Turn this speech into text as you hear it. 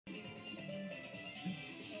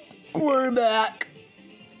We're back.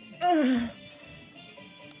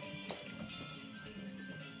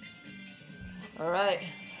 Alright.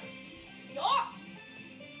 Yeah.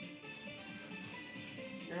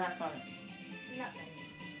 You're not funny. Not funny.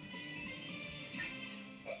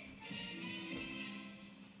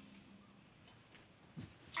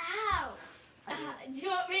 Ow! Do you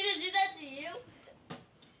want me to do that to you?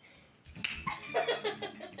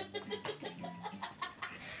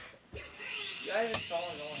 You guys are so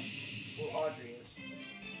annoying. Well, Audrey is.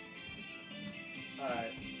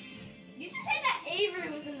 Alright. You should say that Avery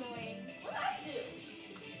was annoying. What did I do?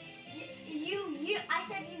 I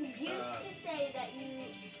said you used to say that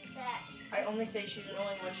I only say she's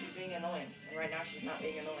annoying when she's being annoying. And right now she's not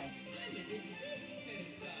being annoying.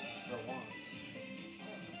 For once.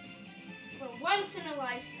 For once in a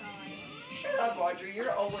lifetime. Shut up, Audrey.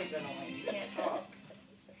 You're always annoying. You can't talk.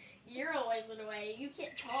 You're always annoying. You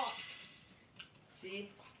can't talk. See?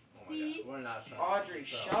 Oh See? we're not trying. Audrey,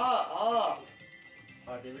 shut up.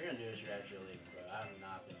 Audrey, we're gonna do this gradually, but I have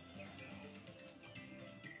not been.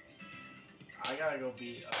 I gotta go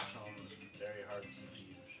beat up some very hard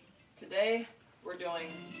CPUs. Today, we're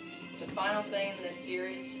doing the final thing in this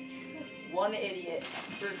series. One idiot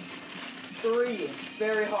versus 3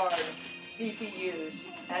 very hard CPUs,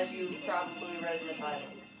 as you probably read in the title.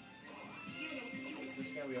 This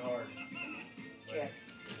is gonna be hard. Jack.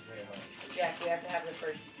 It's very hard. Jack, we have to have the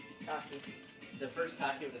first copy. The first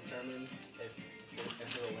packet will determine if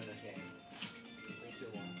we'll win this game. 3, 2,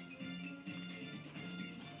 1.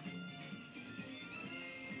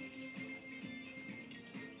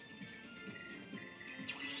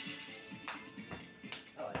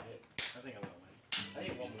 I like it. I think I'm gonna win. I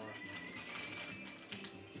need one more.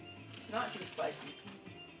 Not too spicy.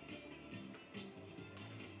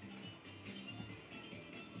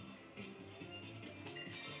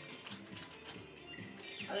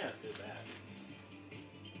 I think that's too bad.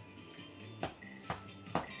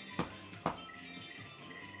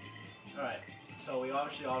 Alright, so we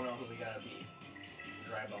obviously all know who we gotta beat.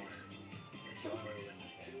 Dry Boner. It's the only way we win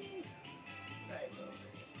this game. Right, bro.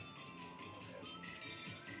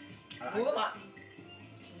 Okay. Who am I?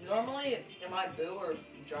 Normally, am I Boo or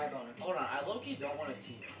Dry Boner? Hold on, I low-key don't want to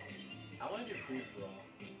team out. I want to do free-for-all.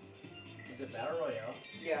 Is it Battle Royale?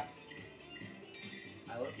 Yeah.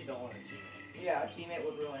 I low-key don't want to team out. Yeah, a teammate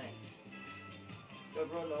would ruin it. It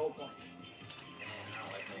would ruin the whole point. Man, I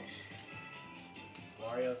don't like those.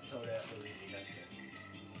 Wario, Toadette, Luigi, that's good.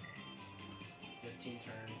 15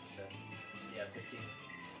 turns. Yeah, 15.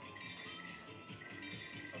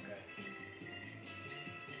 Okay.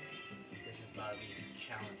 This is about to be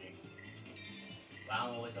challenging. But I'm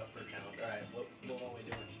always up for a challenge. Alright, what are we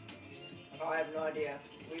doing? Oh, I have no idea.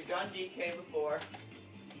 We've done DK before.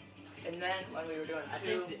 And then when we were doing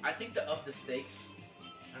I think to up the stakes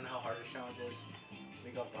and how hard this challenge is, we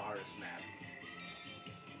go up the hardest map.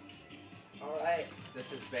 Alright.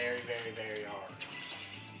 This is very, very, very hard.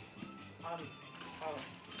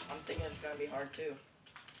 I'm thinking it's gonna be hard too.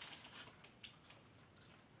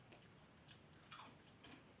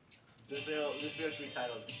 This video should be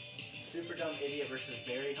titled Super Dumb Idiot versus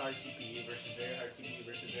Very Hard CPU versus Very Hard CPU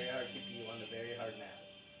versus Very Hard CPU on the Very Hard map.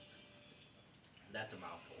 That's a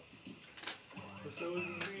mouthful. But so is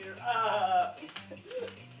this reader.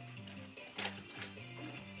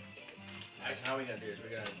 Alright, so how are we gonna do this? We're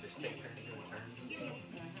gonna just take turns doing turns and stuff?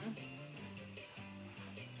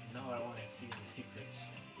 No, I don't want to see any secrets.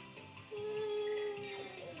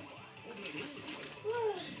 What do you do?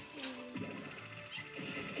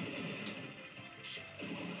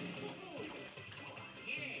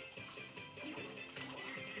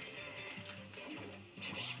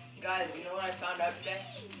 Guys, you know what I found out today?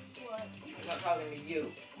 What? I'm not talking to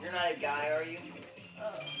you. You're not a guy, are you?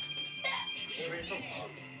 Oh. Hey, Rachel,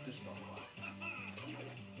 just don't lie.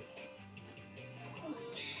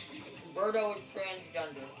 Birdo is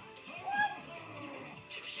transgender. What?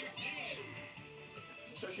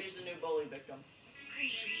 So she's the new bully victim.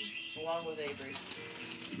 Along with Avery.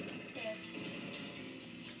 Okay.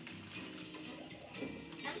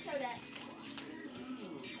 I'm Toadette.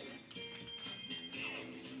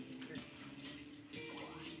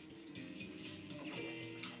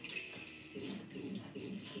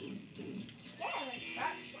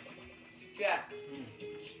 Jack.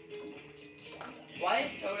 Why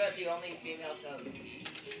is Toadette the only female Toad?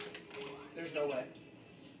 There's no way.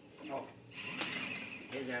 Oh.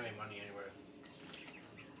 He doesn't have any money anywhere.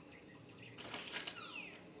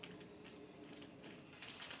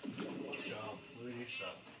 Let's go. Luigi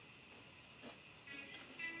suck.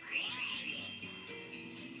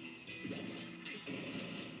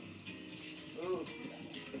 Ooh.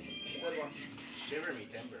 Good one. Shiver me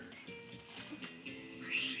timbers.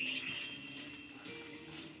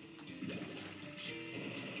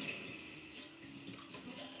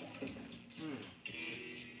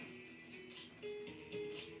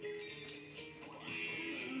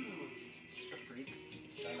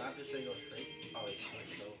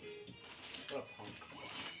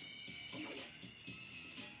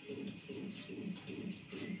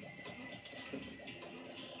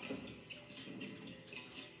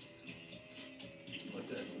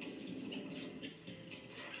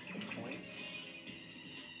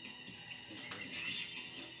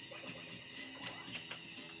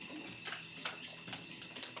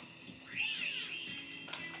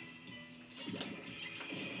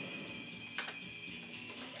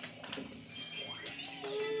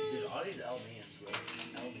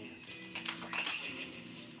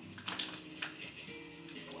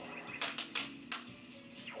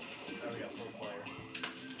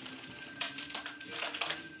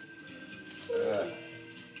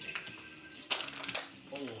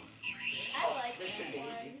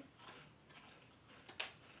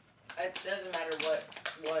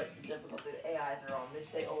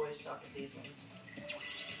 suck at these ones.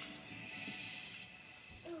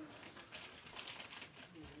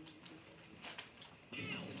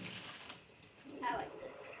 I like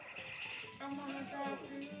this. I'm gonna drive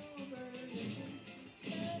through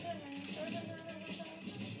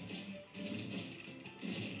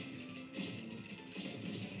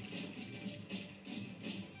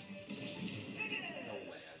No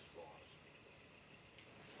way, I just lost.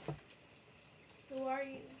 Who are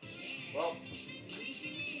you? Well,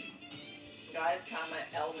 guys, comment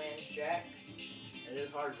L-Man's Jack. it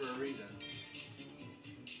is hard for a reason.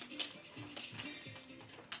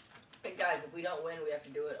 But guys, if we don't win, we have to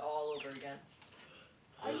do it all over again.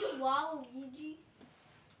 Are you Waluigi?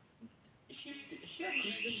 Is she acoustic?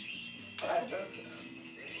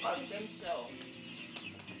 I think so.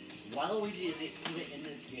 Waluigi isn't even in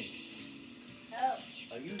this game. Oh.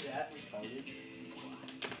 Are you that retarded?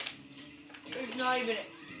 It's not even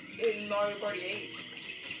in Mario Party 8.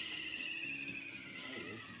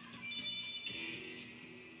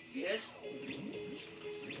 Yes?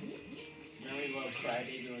 Remember he loved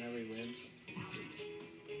Crybaby whenever he wins?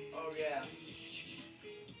 Oh yeah.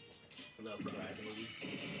 I love Crybaby.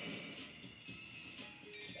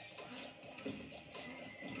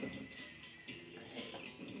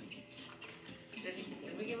 Did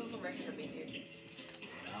we give him permission to be here?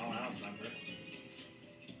 No, I don't remember.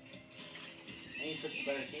 And he took the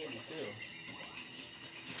better candy too.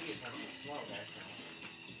 He just wants to smell that now.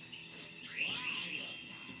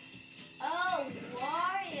 Oh,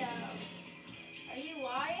 Wario. Are you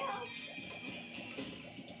Wario?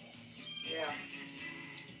 Yeah.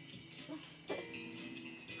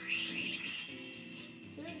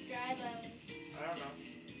 Who's Dry Bones? I don't know.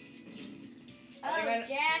 Oh, think I-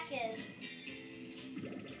 Jack is.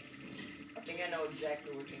 I think I know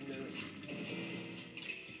exactly where King Boo is.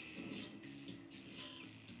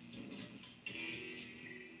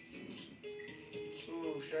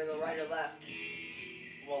 Ooh, should I go right or left?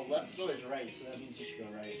 Well, left is always right, so that means you should go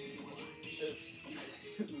right. Oops.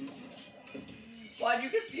 Why'd you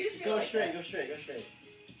confuse me? Go like straight, that? go straight, go straight.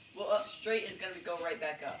 Well, up straight is gonna go right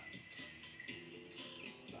back up.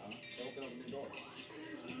 Open up the door.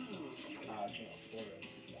 I can't afford it.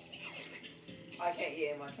 I can't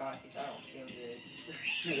eat my Takis. I don't feel good.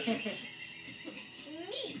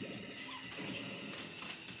 Me.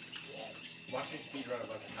 Watch me speedrun a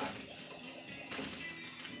bunch of copies.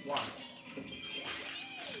 One.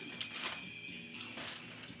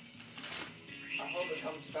 I hope it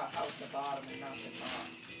comes out the bottom and not the top.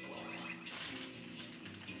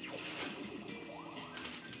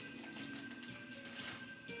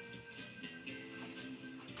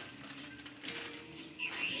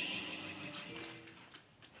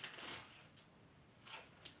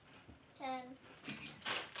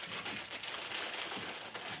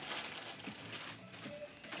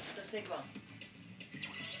 The Sigma.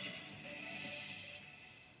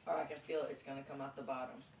 Oh, I can feel it. It's gonna come out the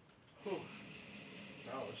bottom. Whew.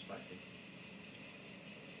 Oh, it's spicy.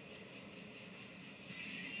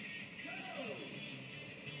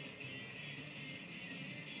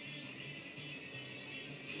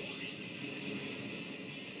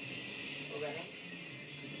 We're ready?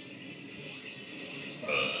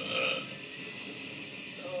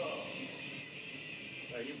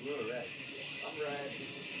 Are you blue or red? I'm red.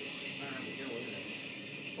 You're winning.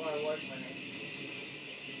 Well, I was winning.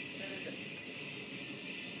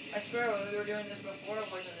 I swear, when we were doing this before,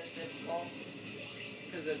 it wasn't this difficult.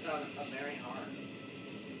 Because it's on a very hard.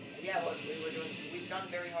 Yeah, well, we've done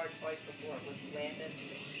very hard twice before with Landon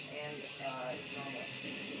and normal.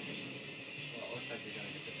 Well, it looks like you're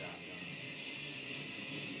gonna get the job done.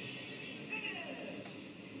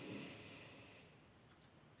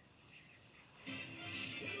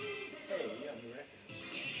 Hey, you got a new record.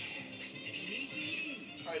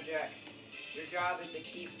 Alright, Jack. Your job is to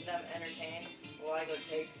keep them entertained while I go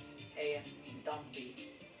take a dumpy.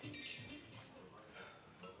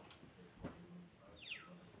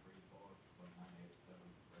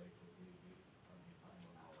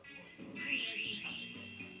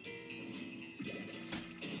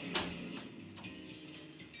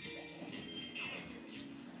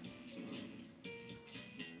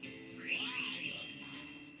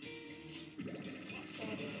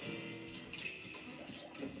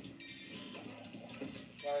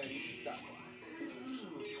 Sorry, you suck.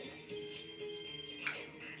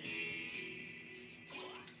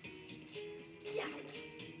 Yeah.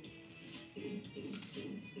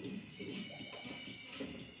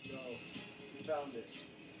 No, you found it.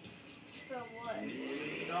 For what?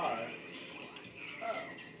 Star. Oh.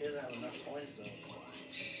 He doesn't have enough points though.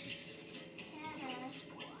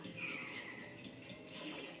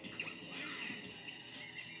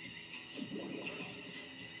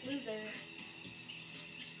 loser.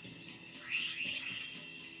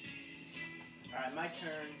 Alright, my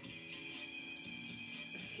turn.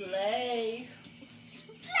 Slay.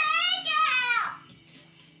 Slay girl!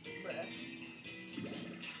 Bruh.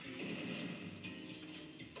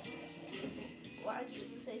 Why did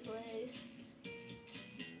you say slay?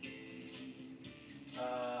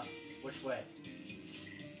 Which way?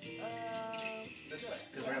 This way,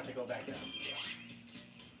 because we're gonna have to go back down.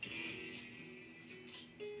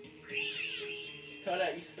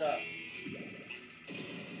 Kodak, you suck.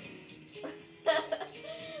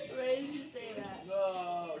 Why did you say that?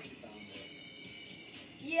 No, she found it.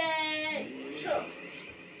 Yay! Sure.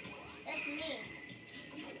 That's me.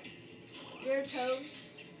 You're a toad.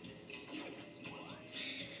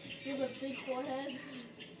 You have a big forehead.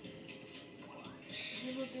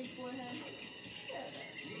 You have a big forehead. Shut up.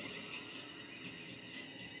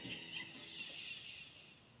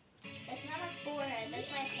 That's not my forehead,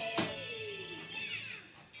 that's my hair.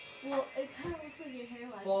 Well, it kind of looks like your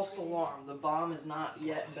hairline. False alarm. The bomb has not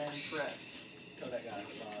yet been prepped. Kodak got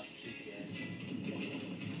stopped. She's gay.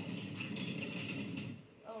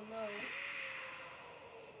 Oh no.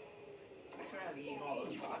 I shouldn't have eaten all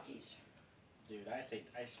those Takis. Dude, I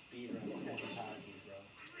speed run 10 Takis, bro.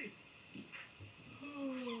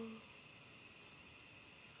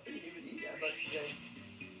 I didn't even eat that much today.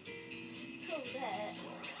 Tell that.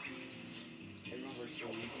 Everyone versus so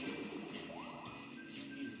easy.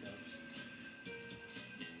 Easy dubs.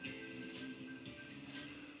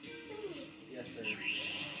 Yes, sir. I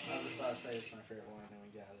was about to say it's my favorite one, and we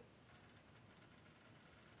got it.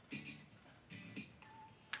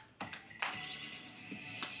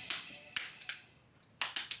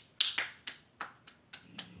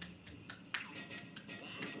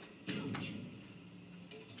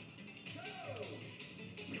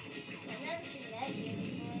 I've never seen that game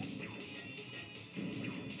before.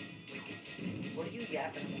 What are you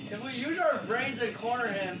yapping about? If we use our brains and corner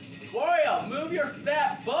him, Wario, move your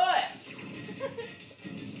fat butt!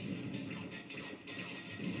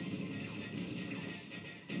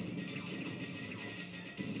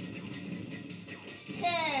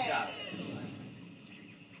 10. Got it.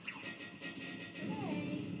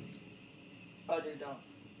 Audrey, don't.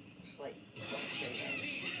 Just like, don't say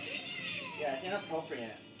that. Yeah, it's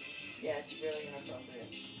inappropriate. Yeah, it's really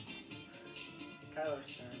inappropriate.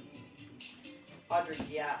 Kyler's turn. Audrey,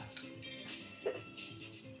 yeah.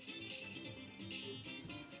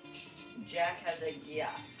 Jack has a yeah.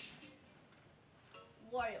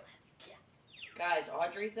 Wario has yeah. Guys,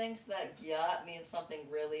 Audrey thinks that yeah means something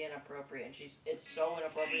really inappropriate, and it's so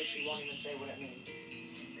inappropriate she won't even say what it means.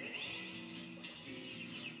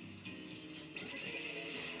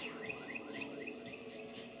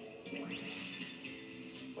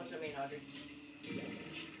 What's it mean, Audrey?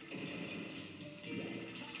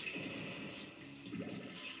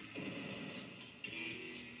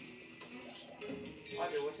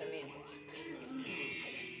 Audrey, what's it mean?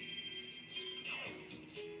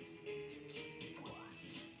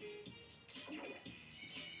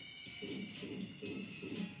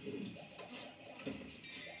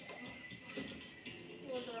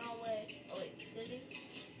 He went the wrong way. Oh wait, did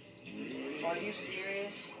he? Are you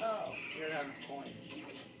serious? Oh. You're having coins.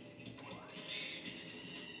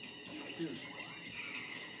 Dude.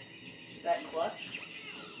 Is that clutch?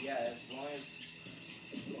 Yeah, as long as...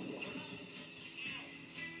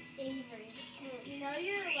 Avery. You know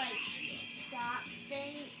your like stop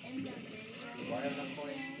thing in the video? Do I have enough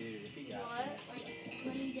coins? Dude, if he got What? it. Like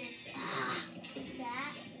when you did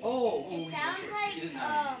that? Oh! It sounds you didn't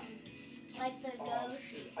like the Oh, ghost.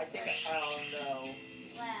 shoot. I think I don't know.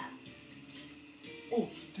 Laugh. Oh,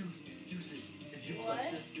 dude, use it. If you What?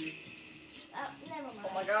 clutch this, dude. Never mind.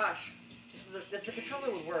 Oh my gosh! If the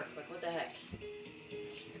controller would work, like what the heck?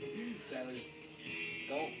 Tyler's...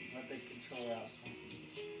 Don't let the controller out.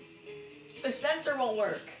 The sensor won't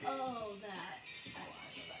work. Oh, that.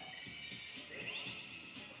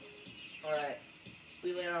 Alright.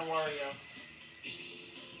 We land on Wario.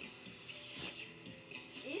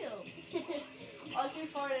 Ew. Audrey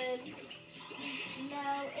farted. No,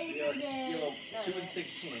 You Avery did. have No, a 2 in no.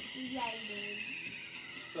 6 chance. Yeah, he did.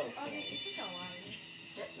 So Audrey, cool. this is a lie.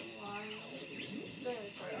 Such a lie. Don't Are you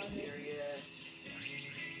fart, Audrey. serious?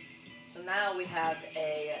 So now we have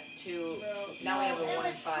a 2. Bro, Now we have a it 1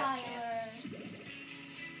 in was 5 Tyler. chance.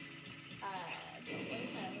 Don't blame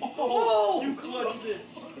Tyler. Oh, you clutched it.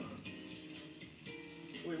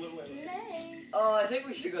 Wait. Slay. Oh, I think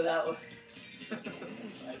we should go that way.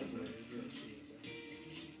 I swear.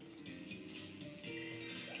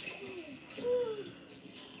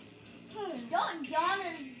 Don't yawn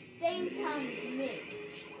at the same time as me.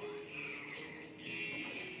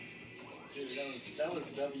 That was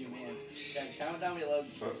W Mans. Guys, comment down below.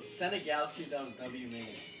 Send a galaxy that was W Mans.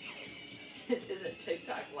 This isn't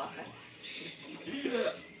TikTok live.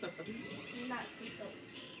 Not queso.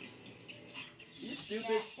 You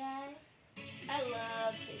stupid. That guy. I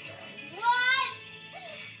love queso. What?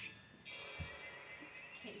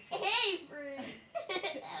 Queso. Hey, fruit.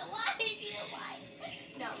 Why did you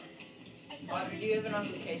like? No. I saw Audrey, do you even know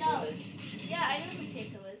who Queso No. is? Yeah, I know who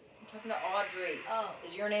queso is. I'm talking to Audrey. Oh,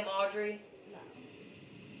 Is your name Audrey? no.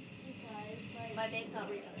 You guys, like, My name's not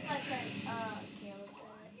retarded. my friend, Caleb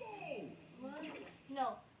said. What? No,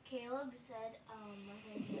 Caleb said, my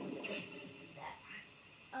friend Caleb said that,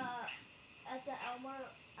 at the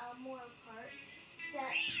Elmore Park,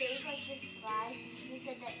 that there was like this slide. He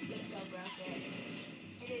said that Queso broke it.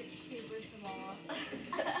 And it's super small.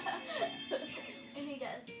 And he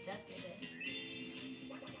got stuck in it.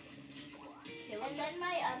 And then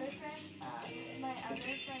my other friend,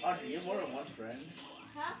 Audrey, you have more than one friend.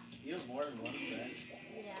 huh? You have more than one friend.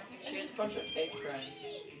 Yeah. She has a bunch of fake friends.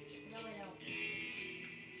 No, I don't.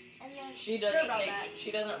 And then She Sure doesn't about take. that.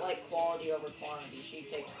 She doesn't like quality over quantity. She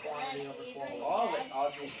takes quantity over quality. All of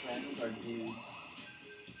Audrey's friends are dudes.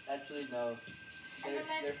 Actually, no. And then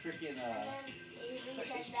They're freaking, and then Avery But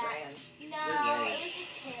said she's that. trans. No, They're it was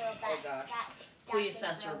just Caleb that Oh, gosh. got stuck. Please and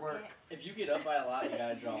censor broke work. it. if you get up by a lot, you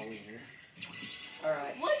gotta draw a wiener.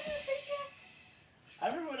 Alright. What did you think that? I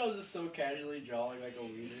remember when I was just so casually drawing like a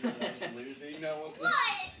wiener and I was losing. No one.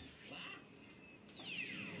 What?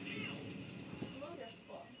 Look at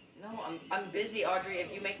fuck. No, I'm busy, Audrey.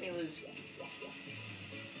 If you make me lose.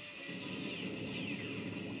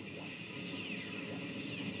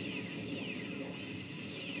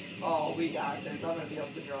 Oh, we got this. I'm gonna be able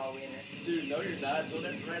to draw a wiener. Dude, no, you're not.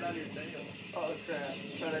 Toadette's right on your tail. Oh crap.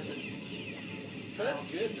 Toadette's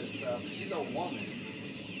Toadette's good at this stuff. She's a woman.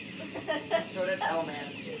 Toadette's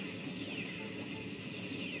L-man.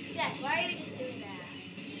 Jack, why are you just doing that?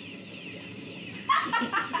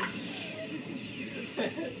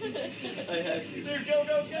 I had to. Dude, go,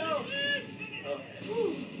 go, go! Okay.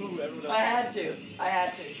 Ooh, everyone else. I had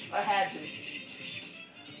to.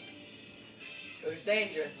 It was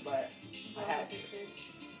dangerous, but I had to.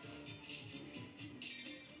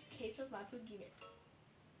 Queso's my boogeyman.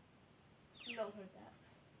 No one heard that.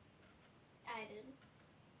 I did.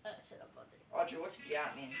 Shut up, Audrey. Audrey, what's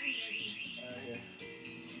got mean?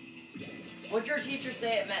 Yeah. What'd your teacher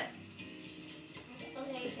say it meant?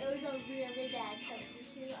 Okay, it was a really bad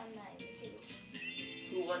substitute. I'm not even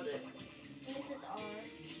kidding. Who was it? Mrs. R.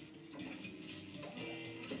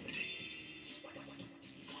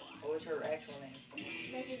 What was her actual name?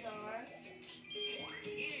 Mrs. R.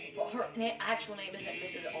 Well, her actual name isn't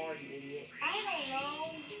Mrs. R, you idiot. I don't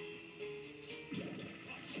know.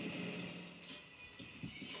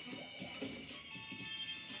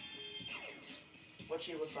 What'd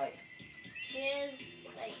she look like? She is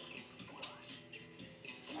like,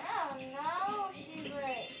 I don't know. She's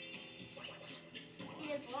like, she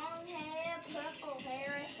has long hair, purple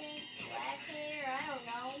hair, I think, black hair. I don't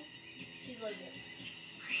know. She's like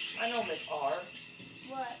it. I know Miss R.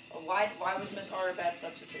 What? Why was Miss R a bad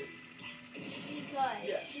substitute? Because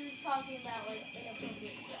Yeah. she was talking about like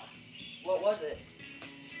inappropriate stuff. What was it?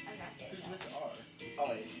 I'm not getting Who's that. Miss R? Oh,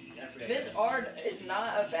 wait. I forgot. Miss R is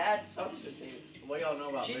not a bad substitute. What y'all know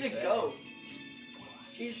about She's Miss a A? goat.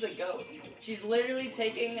 She's the goat. She's literally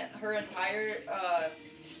taking her entire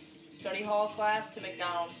study hall class to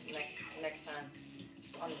McDonald's next time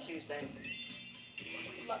on Tuesday.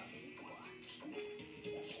 Lucky.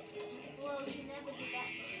 Well, she never did that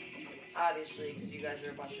for me. Obviously, because you guys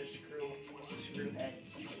are a bunch of screw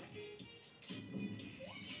heads.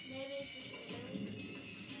 Maybe it's just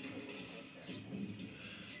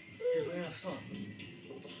Dude, we're gonna stop.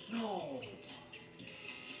 No.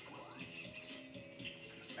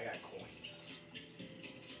 I got coins.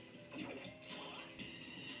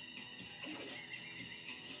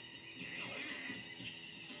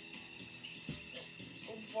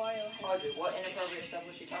 Audrey, what inappropriate stuff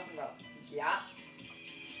was she talking about? Yachts?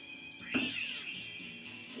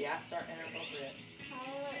 Yachts aren't inappropriate.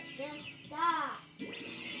 Tyler, just stop.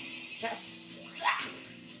 Just stop!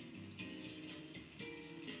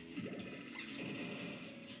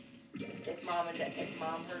 If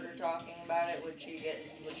mom heard her talking about it, would she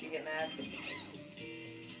get mad?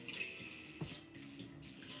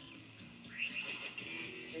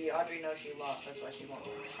 See, Audrey knows she lost, that's why she won't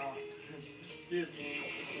talk. Dude,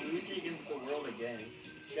 it's Luigi against the world again.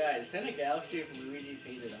 Guys, send a galaxy if Luigi's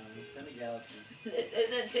hated on. Send a galaxy. This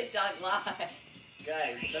isn't TikTok live.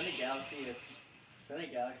 Guys, send a galaxy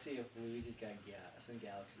if Luigi's got send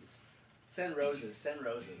galaxies. Send roses.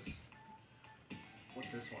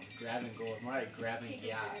 What's this one? Grab and go. I'm alright, grabbing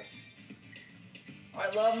yacht. I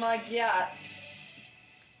love my yachts.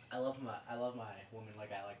 I love my woman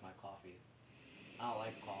like I like my coffee. I don't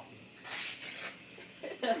like coffee.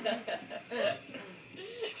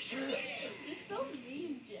 You're so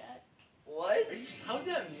mean, Jack. What? How's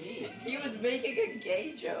that mean? He was making a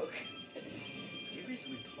gay joke. Maybe he's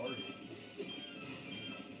retarded.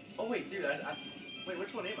 Oh wait, dude, wait,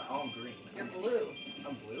 which one am I? Oh, I'm green. You're blue.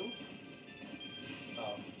 I'm blue?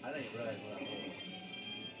 Oh, I didn't realize what I was.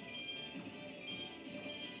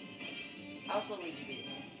 How's Luigi beat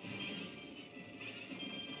me?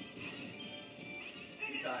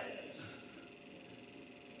 I'm tired.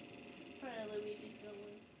 Probably Luigi's gonna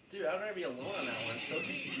win. Dude, I'd rather be alone on that one. It's so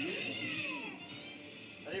confusing.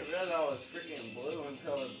 I didn't realize I was freaking blue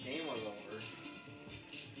until this game was over.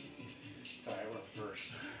 Sorry, I went first.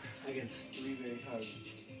 Against 3 very hard.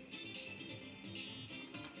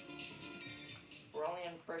 We're only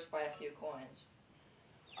in first by a few coins.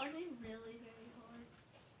 Are they really very hard?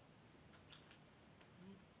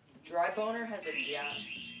 Dry Boner has a yacht.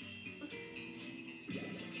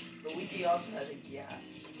 Luigi also has a yacht.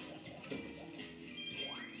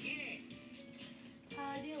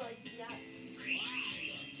 How do you like yachts?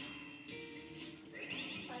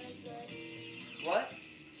 Are they good? What?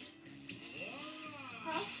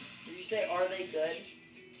 Huh? Did you say, are they good?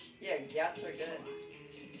 Yeah, yachts are good.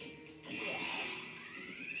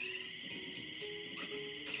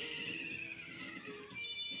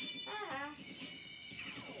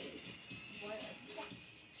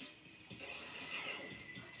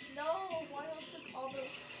 No, Wario took all the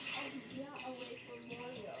yacht away from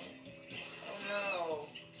Mario. Oh no.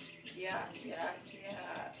 Yeah.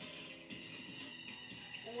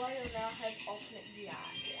 Wario now has ultimate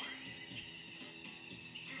yacht.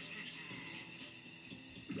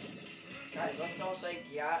 Guys, let's all say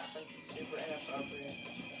yacht since it's super inappropriate.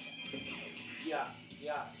 Yeah.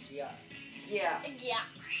 Yeah. Yacht.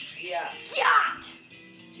 Yeah. Yacht!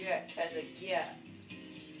 Jack has a yacht.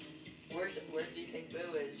 Where do you think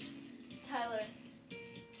Boo is? Tyler,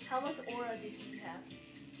 how much aura do you think you have?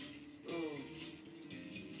 Ooh.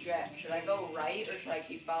 Jack, should I go right or should I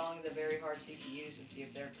keep following the very hard CPUs and see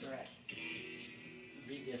if they're correct?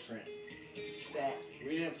 Be different. Bet.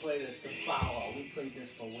 We didn't play this to follow. We played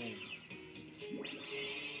this to win.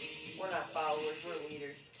 We're not followers, we're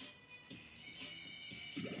leaders.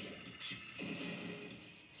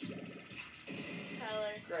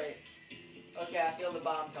 Tyler. Great. Okay, I feel the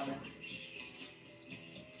bomb coming.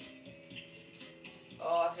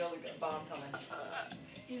 Oh, I feel the bomb coming.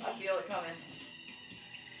 I feel it coming.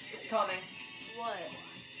 It's coming. What?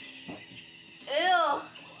 Ew!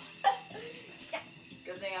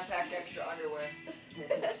 Good thing I packed extra underwear.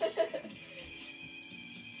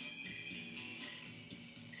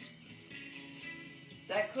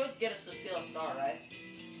 That could get us to steal a star, right?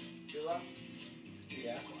 Dula?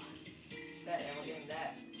 Yeah. That, and we're getting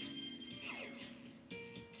that.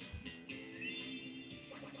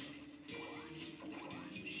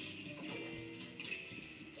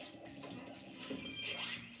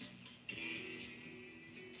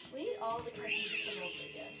 We need all the cousins to come over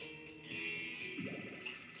again.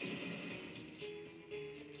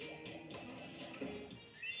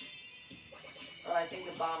 Oh, I think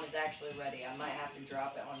the bomb is actually ready. I might have to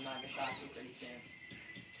drop it on Nagasaki pretty soon.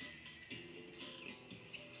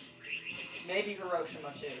 Maybe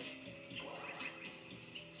Hiroshima too.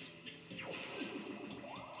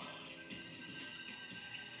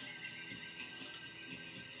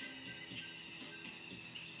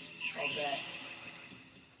 I'll bet.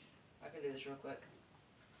 I can do this real quick.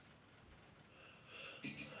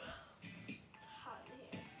 It's hot in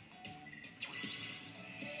here.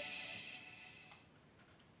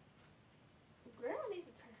 Grandma needs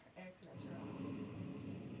to turn her air conditioner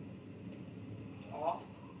Off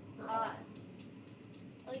or on. on?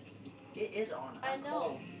 Like, It is on. I I'm know.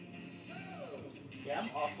 cold. Yeah, I'm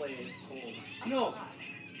awfully cold. No! hot.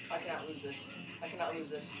 I cannot lose this. I cannot lose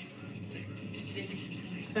this. Stick.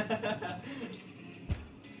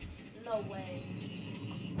 No way.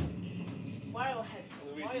 Wario has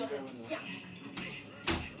yeah.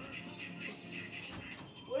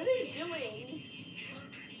 What are they doing?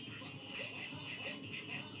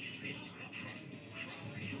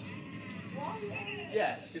 Wario.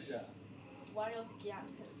 Yes, good job. Wario's yacht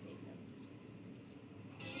can save him.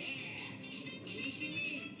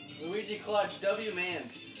 Luigi clutch, W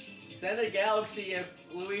mans. Send a galaxy if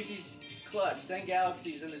Luigi's clutch. Send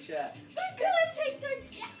galaxies in the chat. They're gonna take their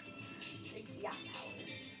yacht. The yacht power.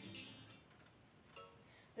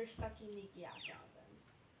 They're sucking the yacht out of them.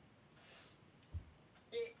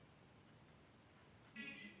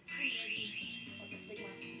 At the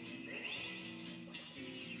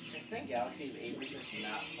saying Galaxy of Avery is just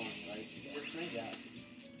not funny. Like, just say Galaxy.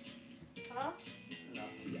 Huh?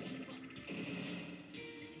 Nothing.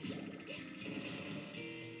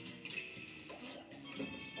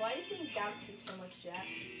 Why are you saying Galaxy so much, Jack?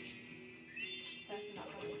 That's not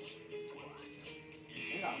funny.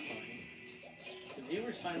 You're not funny. The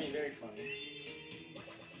viewers find me very funny.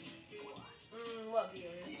 What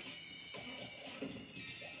viewers?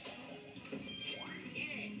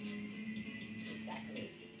 Exactly.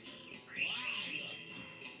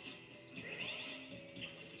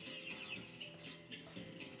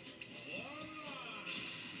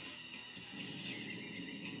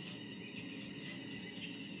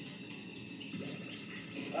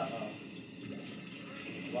 Uh-oh.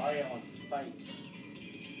 Wario wants to fight.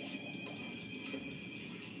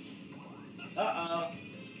 Uh-oh.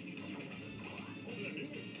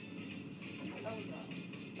 Oh no.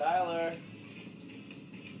 Tyler.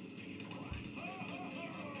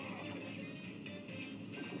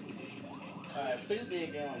 Alright, please be a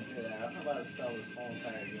game I'm good at. I was about to sell this whole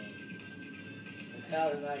entire game. And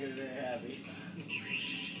Tyler's not gonna be very happy.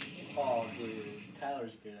 Oh, dude.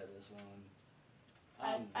 Tyler's good at this one.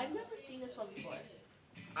 I've never seen this one before.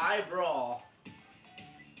 I brawl.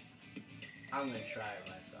 I'm gonna try it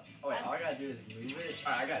myself. Oh wait, all I gotta do is move it?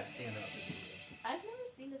 Alright, I gotta stand up and move it. I've never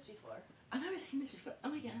seen this before. I've never seen this before. Oh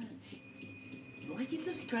my god. Like and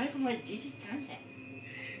subscribe for more juicy content.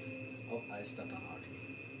 Oh, I stepped on hard.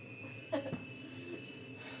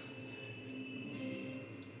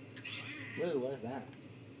 Whoa, what is that?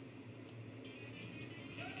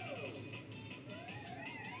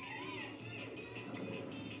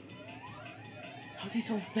 How's he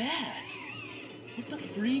so fast? What the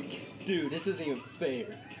freak? Dude, this isn't even fair.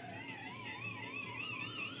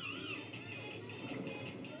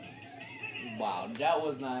 Wow, that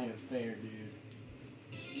was not even fair,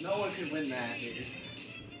 dude. No one could win that, dude.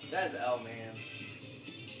 That's L-Man.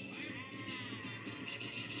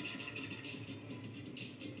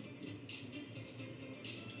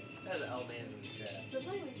 That's L-Man's in the chat. They're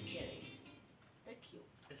not really scary. They're cute.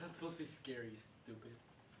 It's not supposed to be scary, you stupid.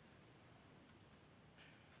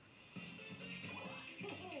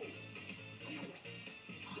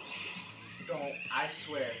 Don't. I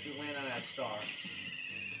swear, if you land on that star.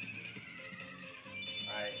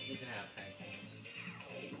 Alright, you can have 10 coins.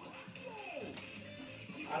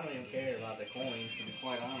 I don't even care about the coins, to be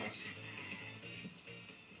quite honest.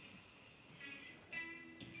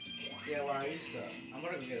 Yeah, well, you suck. I'm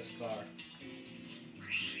gonna go get a star.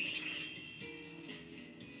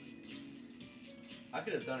 I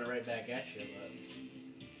could have done it right back at you, but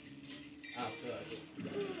I don't feel like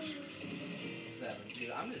it. 7.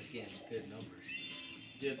 Dude, I'm just getting good numbers.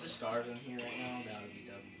 Dude, if the stars in here right now, that would be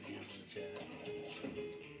W bands in the chat.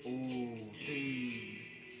 Ooh, dude.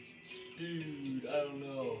 Dude, I don't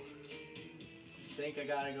know. Think I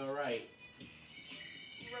gotta go right.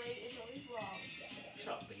 Right is always wrong.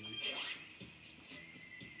 Shut up, baby.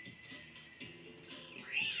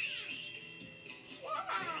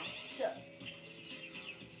 So.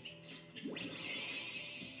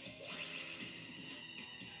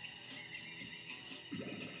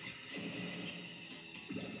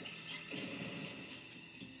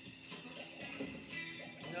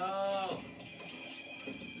 No.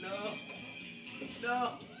 No. No.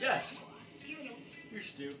 Yes. You're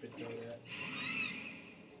stupid, Donut.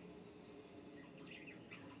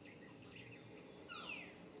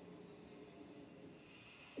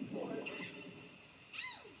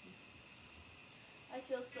 I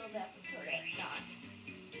feel so bad for Toadette not.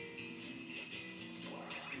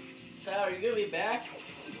 Tyler, you gonna be back?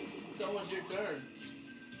 It's almost your turn.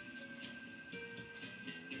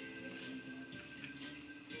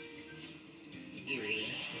 Dude,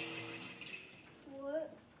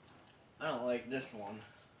 What? I don't like this one.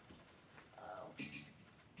 Oh.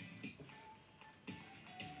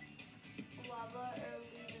 Lava or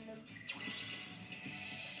leaving them.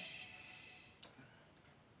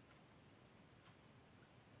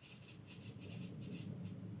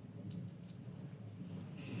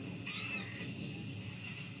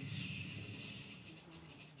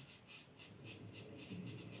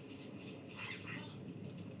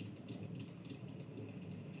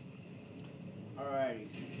 Alrighty.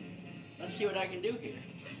 Let's see what I can do here.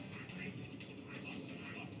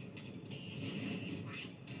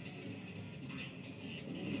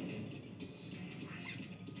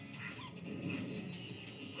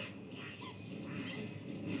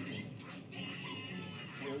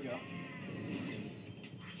 Here we go.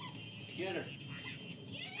 Get her.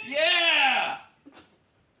 Yeah!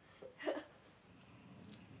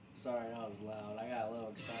 Sorry, that was loud. I got a little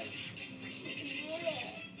excited. Yeah.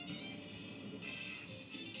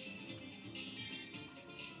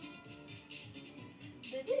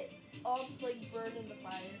 burn in the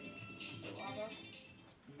fire. The lava.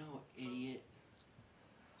 No, idiot.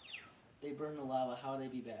 They burn the lava. How would they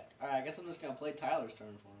be back? Alright, I guess I'm just gonna play Tyler's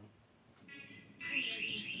turn for him.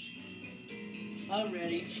 I'm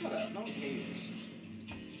ready. Shut up. No one cares.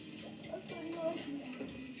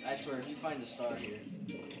 I swear, if you find a star here.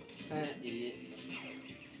 Idiot.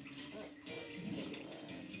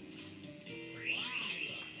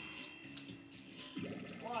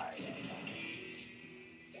 Why?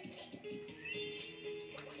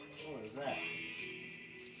 What is that?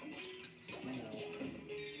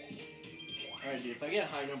 Alright, dude, if I get a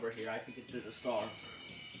high number here, I could get to the star.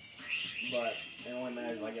 But it only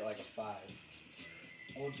matters if I get like a 5.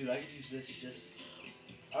 Oh, dude, I could use this just...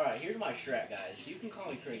 Alright, here's my strat, guys. You can call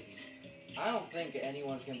me crazy. I don't think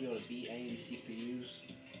anyone's going to be able to beat any of these CPUs.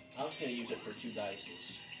 I'm just going to use it for 2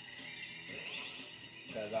 dices.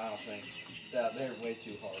 Because I don't think that they're way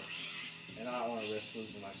too hard. And I don't want to risk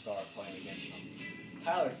losing my star playing against them.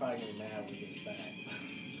 Tyler's probably going to be mad when he gets back.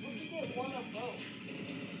 What if you get one of both?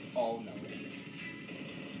 Oh, no.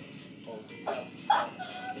 Oh, no.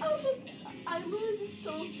 I literally just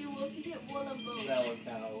told you, well, if you get one of both. That was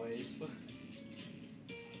kind of a waste.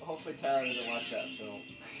 Hopefully Tyler doesn't watch that film.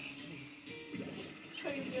 So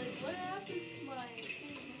you'll be like, what happened to my thing?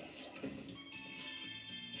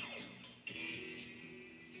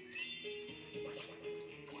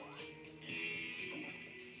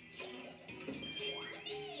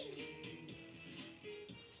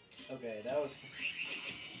 Okay, that was...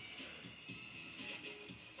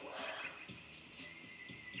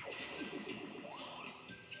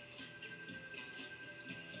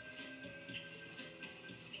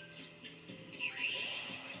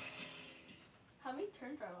 How many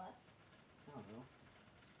turns are left? I don't know.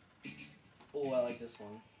 Oh, I like this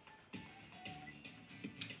one.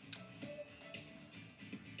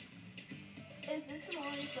 Is this the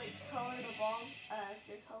one that's like color the ball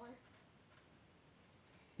your color?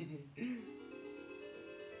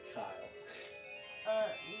 Kyle.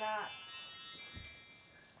 Not.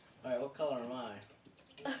 Alright, what color am I?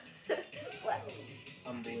 What?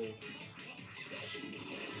 I'm blue.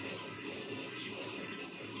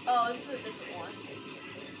 Oh, this is a different one.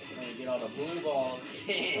 I'm gonna get all the blue balls.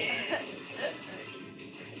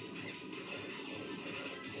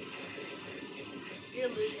 You're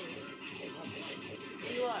losing.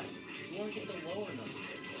 You are. You want to get the lower number.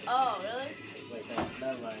 Oh, really? Wait, no,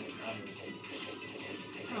 never mind. I'm losing.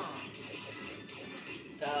 Huh.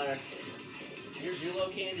 Tyler, your Dulo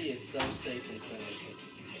candy is so safe and sound.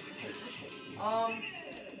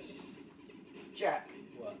 Jack,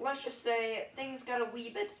 What? let's just say things got a wee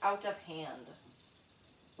bit out of hand.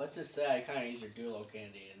 Let's just say I kind of used your Dulo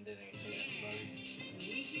candy and didn't get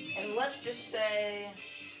it. And let's just say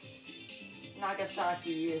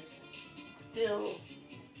Nagasaki is still,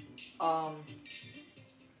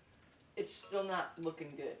 it's still not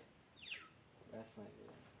looking good. That's not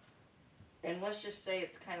good. And let's just say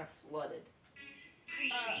it's kind of flooded.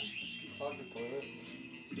 Clog the toilet?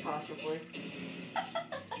 Possibly.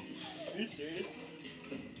 Are you serious?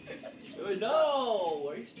 No!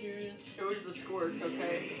 Are you serious? It was the squirts,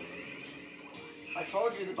 okay? I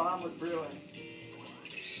told you the bomb was brewing.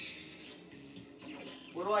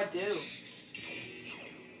 What do I do?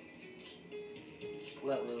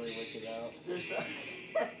 Let Lily lick it out. There's some,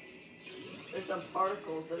 there's some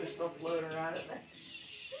particles that are still floating around in there.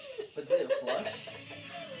 But did it flush?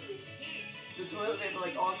 The toilet paper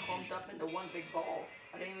like all clumped up into one big ball.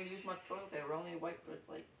 I didn't even use much toilet paper. I only wiped with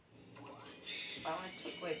like, I only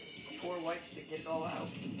took like 4 wipes to get it all out.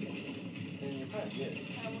 Then you're probably good.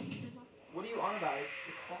 What are you on about? It's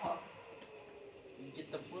the clog. You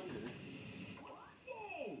get the plunger.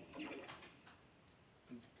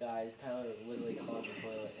 Guys, Tyler literally clogged the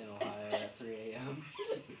toilet in Ohio at 3 a.m.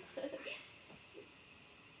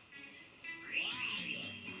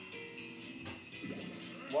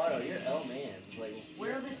 Wario, you're L-Man's. Like,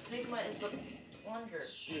 Where the Sigma is the plunger?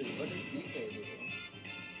 dude, what does DK do?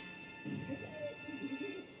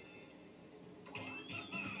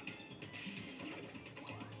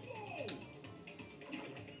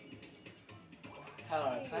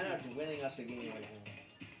 Tyler, I'm kind of winning us a game right now.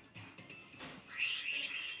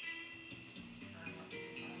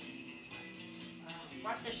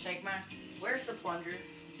 What the Sigma? Where's the plunger?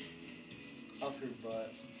 Off your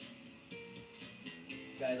butt.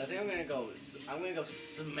 Guys, I think I'm gonna go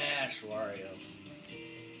smash Wario.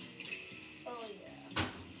 Oh, yeah.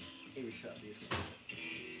 Maybe shut up, you.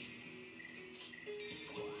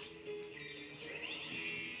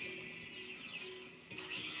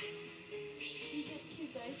 You get 2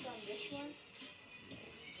 dice on this one?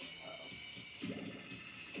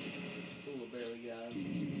 Ooh, barely got him.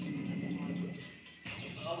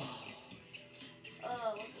 Oh.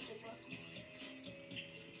 What the Sigma?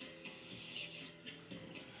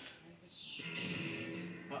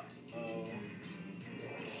 Uh-oh.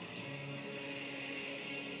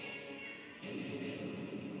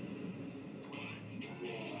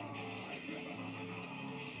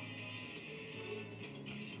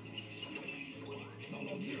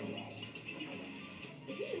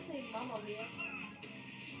 If you just say Mamma Mia,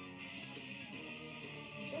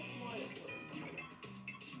 that's more than word.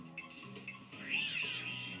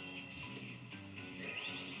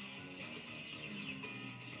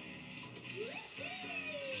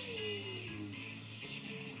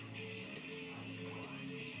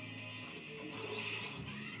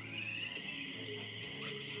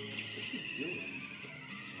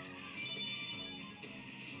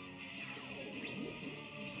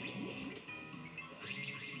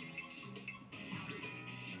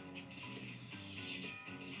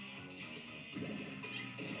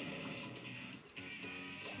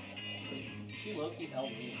 She low-key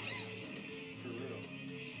helped me. For real.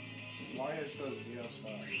 Mario still has 0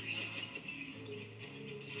 stars.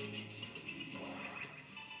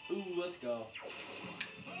 Ooh, let's go.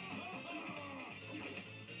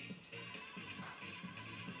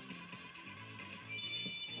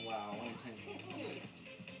 Wow, 110.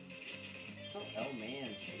 Some L-man,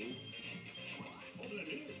 dude.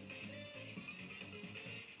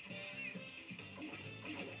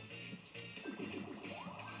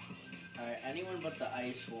 Alright, anyone but the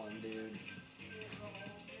ice one, dude.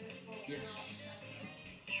 Yes.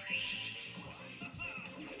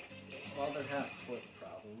 While they have foot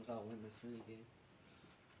problems, I'll win this minigame.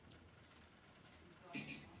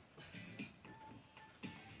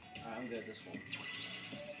 Alright, I'm good at this one.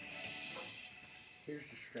 Here's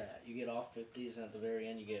the strat. You get all 50s, and at the very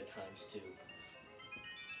end, you get it ×2.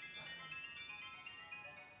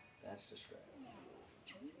 That's the strat.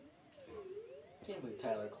 Can't believe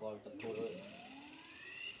Tyler clogged the toilet.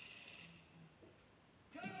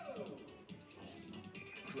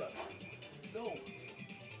 Crush. No!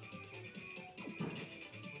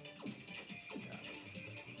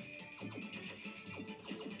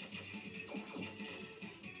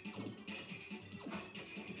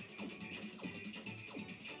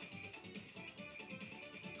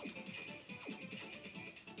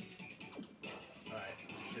 Alright,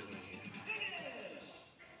 should win here.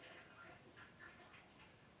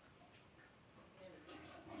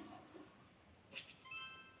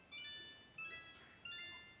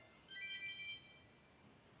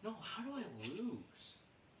 No, how do I lose?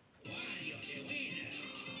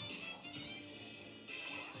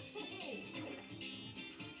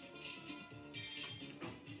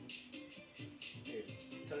 Here,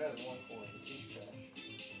 took out 1 coin. She's trash.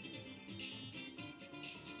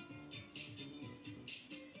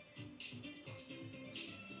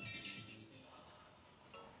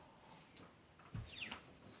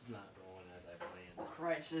 This is not going as I planned.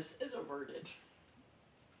 Crisis is averted.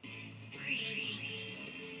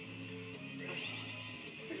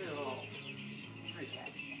 Here's a little free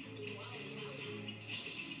catch. This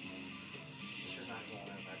is not going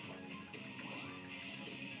as I planned.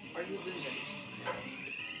 Are you losing?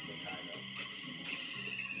 The tie though.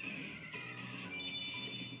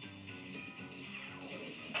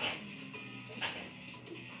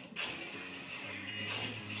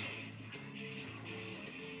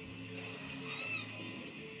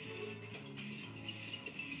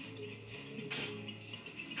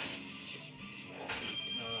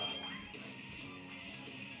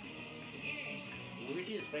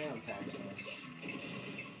 Luigi is spam taxing us.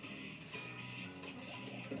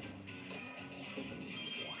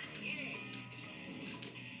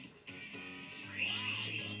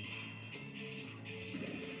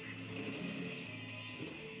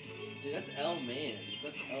 Dude, that's L-man.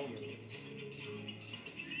 That's L-man.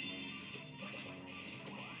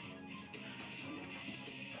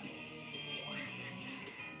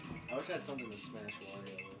 I wish I had something to smash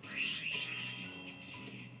Wario with.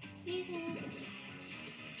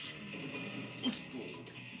 Excuse me.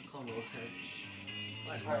 Call him a little 10.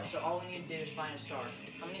 Might as well. Alright, so all we need to do is find a star.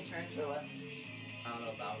 How many turns are left? I don't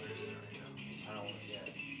know, Bowser's in it right now. I don't want to get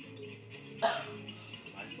it.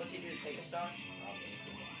 What's he do? Take a star? Probably.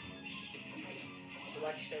 So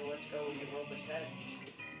why'd you say let's go when you rolled the 10?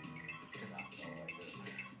 Because I feel like it.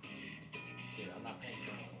 Dude, I'm not paying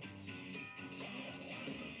for it.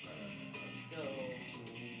 Let's go.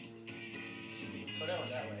 So that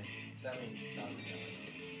went that way. So that means not that way.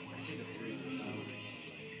 I see the freak of Bowser.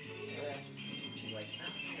 Yeah. She's like,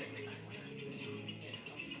 oh shit, I want to sit here.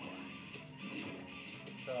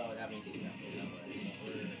 So that means he's not playing that way. So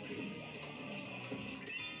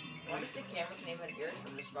we're wonder if the camera can even hear us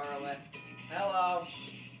from this far away. Hello.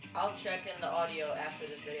 I'll check in the audio after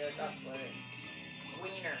this video is uploaded.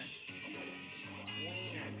 Wiener.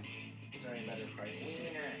 Wiener. Is there any better prices?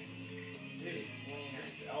 Wiener. Dude, Wiener.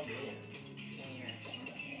 this is LBNs. Wiener.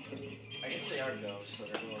 I guess they are ghosts, so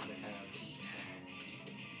they're ones that kind of cheat.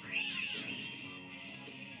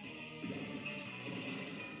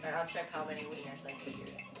 Alright, I'll check how many wieners I can hear.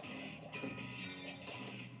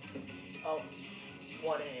 Oh,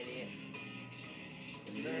 what an idiot.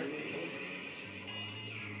 Is there...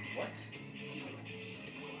 What?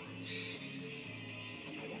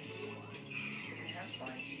 Doesn't have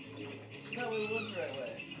points. So that way was the right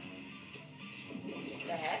way.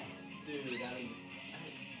 The heck? Dude, I mean,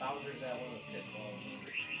 Bowser's at one of the pitfalls.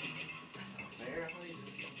 That's not fair. I thought he...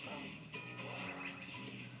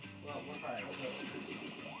 Well, we're probably...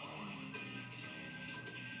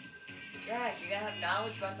 Jack, you gotta have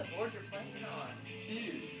knowledge about the board you're playing on.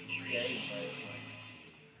 Dude. Yeah, you can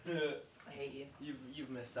play it. I hate you. You've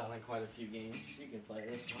missed out on quite a few games. You can play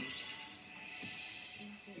this one.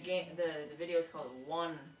 The video is called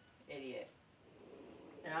One Idiot.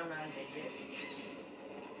 And I'm not an idiot.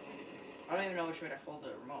 I don't even know which way to hold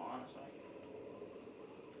the remote, honestly.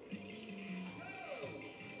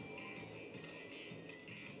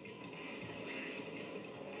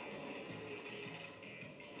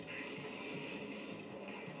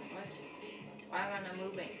 What? Why am I not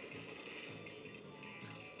moving?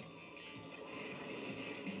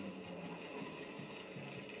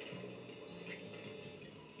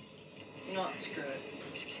 You know what? Screw it.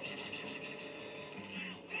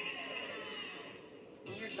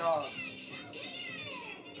 Who's your dog?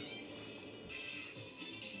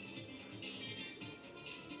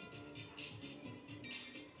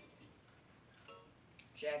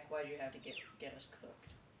 Jack, why'd you have to get us cooked?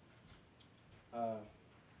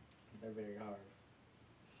 They're very hard.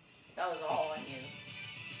 That was all I knew.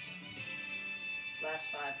 Last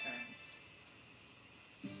 5 turns.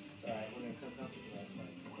 It's alright, we're gonna cook up the last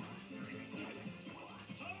fight.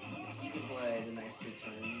 You can play the next 2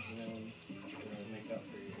 turns and then make up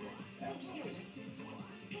for your absence.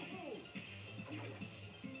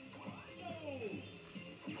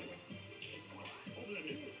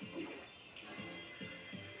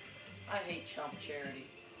 I hate chump charity.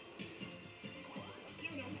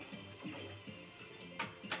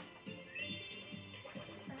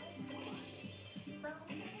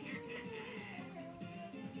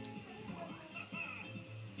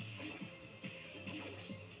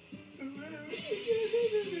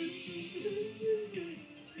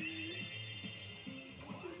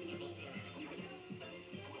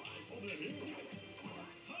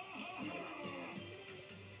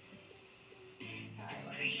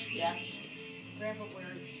 Yeah. Grandpa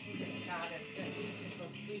wears, he just got it. It's a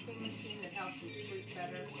sleeping machine that helps him sleep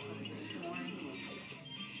better. Because the snoring is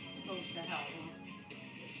supposed to help him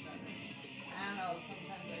sleep better. I don't know,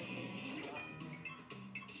 sometimes I think it's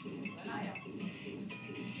but I don't sleep.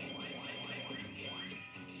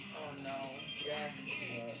 Oh no, Jack.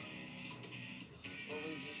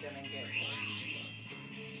 Luigi's gonna get me.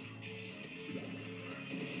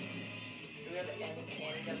 Do we have any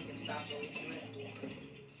candy that we can stop Luigi with?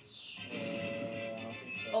 I don't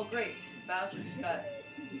think so. Oh great, Bowser just got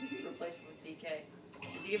replaced with DK.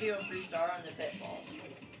 Does he give you a free star on the pitfalls?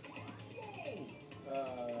 I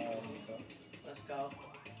think so. Let's go.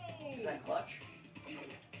 Is that clutch?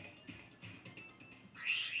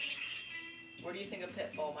 Where do you think a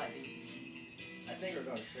pitfall might be? I think we're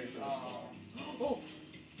going straight for the star. Oh!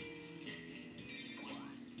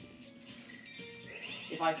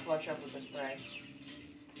 If I clutch up with this thrice.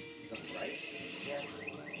 The price? Yes.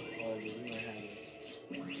 Or do we might have it?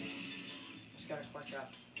 Just gotta clutch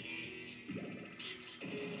up.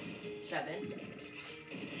 7.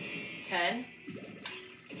 10.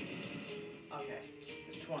 Okay.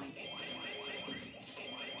 It's 20.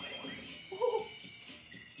 Woohoo!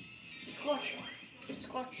 It's clutch. It's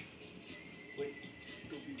clutch. Wait.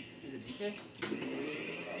 Is it DK? Oh,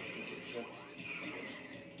 it's good. That's...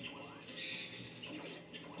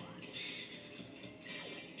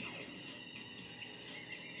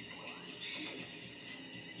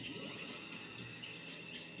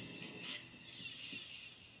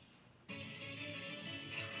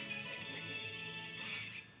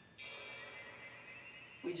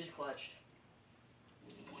 We just clutched.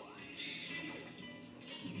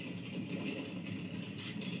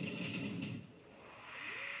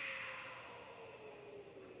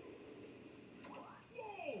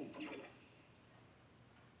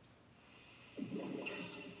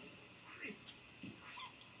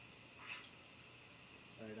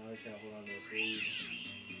 Alright, now we just gotta hold on to this lead.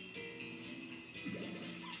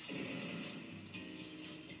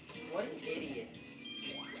 What an idiot.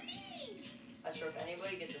 I swear if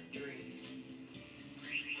anybody gets a 3.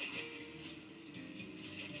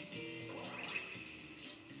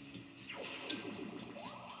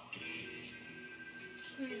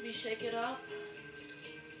 Please be shake it up.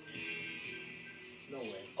 No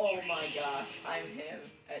way. Oh my gosh, I'm him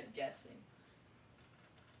at guessing.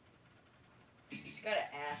 Just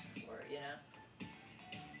gotta ask for it, you know?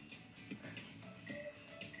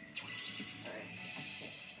 Alright,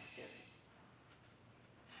 let's get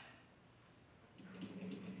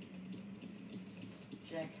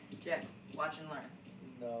it. Jack, watch and learn.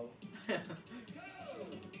 No.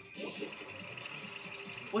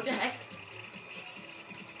 What the heck?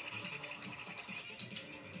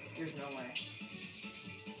 There's no way.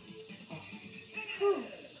 Oh. Whew.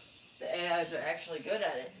 The AIs are actually good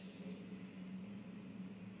at it.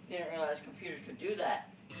 Didn't realize computers could do that.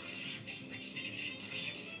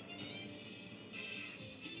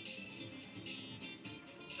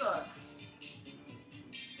 Ugh.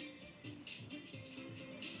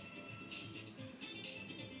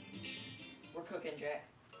 We're cooking, Jack.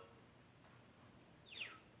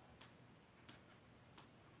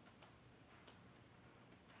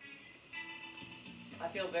 I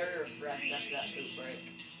feel very refreshed after that poop break.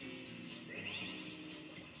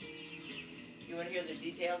 You want to hear the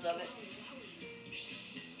details of it?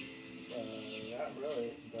 Not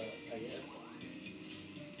really, but I guess.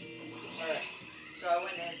 Alright, so I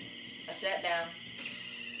went in, I sat down,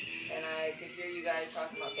 and I could hear you guys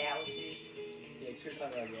talking about galaxies. Yeah, 'cause you're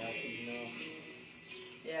talking about galaxies, you know.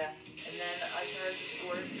 Yeah, and then I started to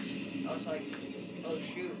scorch. I was like, oh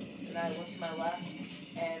shoot. And then I looked to my left,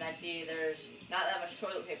 and I see there's not that much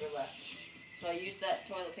toilet paper left. So I used that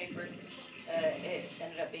toilet paper. It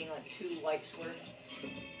ended up being like 2 wipes worth.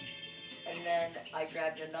 And then I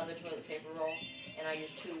grabbed another toilet paper roll, and I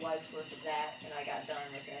used 2 wipes worth of that, and I got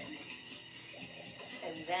done with it.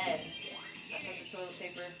 And then I put the toilet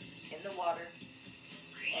paper in the water,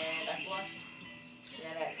 and I flushed, and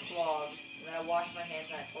then it clogged. And then I washed my hands,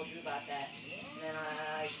 and I told you about that. And then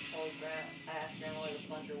I asked Grandma where the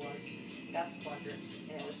plunger was. Got the plunger,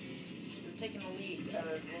 and it was taking a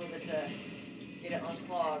little bit to get it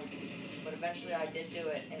unclogged. But eventually I did do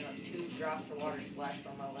it, and like 2 drops of water splashed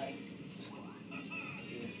on my leg.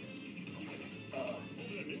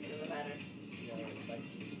 Doesn't matter. Yeah, like,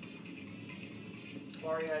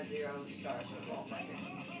 Wario has 0 stars for the ball fighter.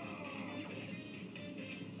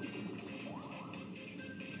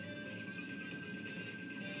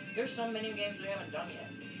 There's some mini games we haven't done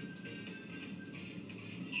yet.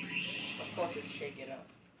 Of course, it's shake it up.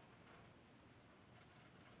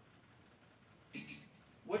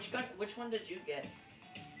 Which one did you get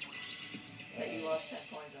that you lost 10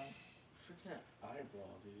 coins on? freaking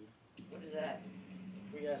eyeball, dude. What is that?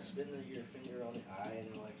 We gotta spin your finger on the eye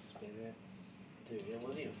and then like spin it. Dude, it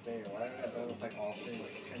wasn't even fair. Why did I look like all spin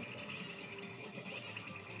like 10 seconds?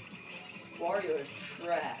 Wario is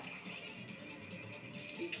trash.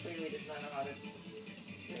 He clearly does not know how to do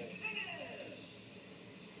it.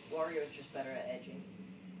 Wario is just better at edging.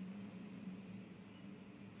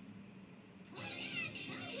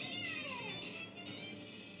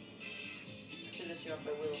 To this year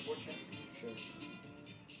by Wheel of Fortune. Sure.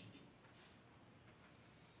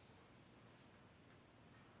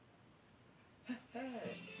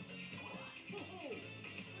 Hey.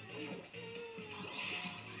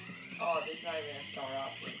 Oh, there's not even a star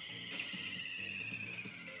option.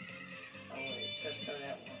 Oh wait, it's just turn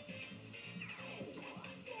that one.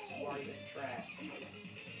 This Wario's trash.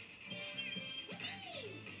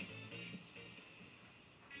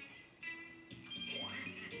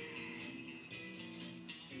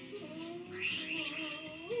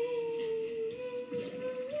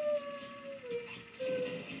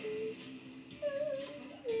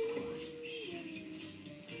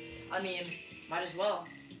 I mean, might as well.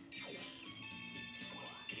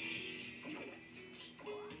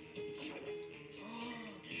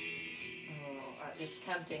 It's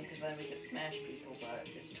tempting because then we could smash people, but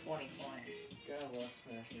it's 20 coins. God, I love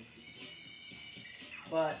smashing.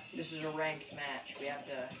 But this is a ranked match. We have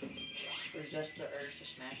to resist the urge to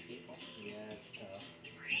smash people. Yeah, it's tough.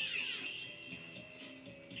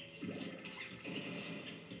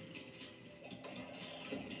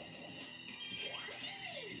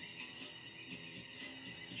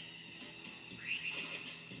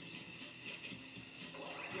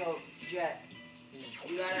 Yo, Jet,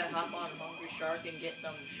 you gotta hop on Hungry Shark and get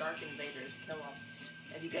some shark invaders. Kill them.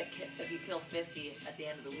 If you kill 50 at the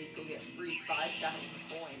end of the week, you'll get free 5,000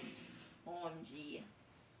 coins. OMG.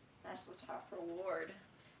 That's the top reward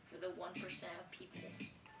for the 1% of people.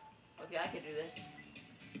 Okay, I can do this.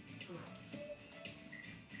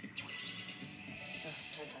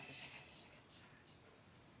 I got this.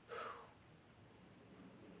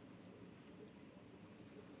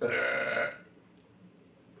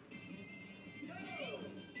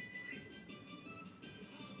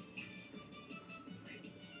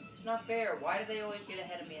 It's not fair. Why do they always get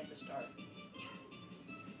ahead of me at the start?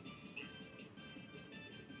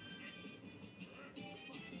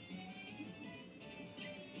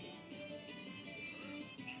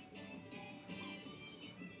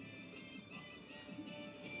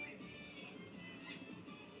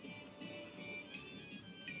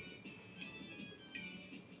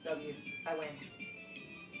 W. I win.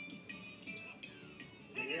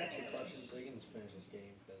 You're actually clutching, so you can just finish this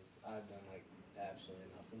game because I've done like absolutely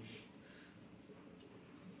nothing.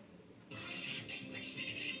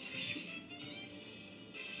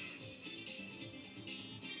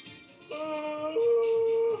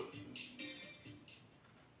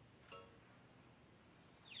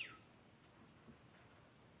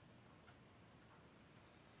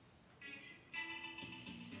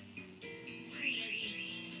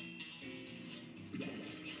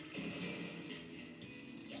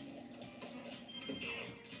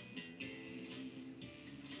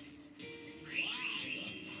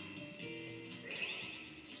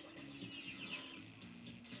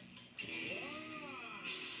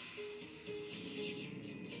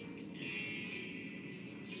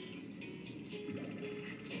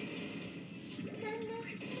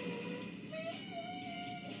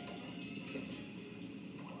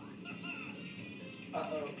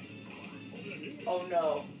 Uh-oh. Oh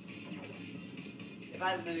no. If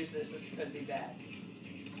I lose this, this could be bad.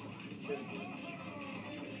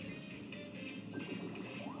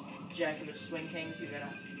 Jack of the Swing Kings, you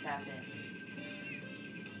gotta tap in.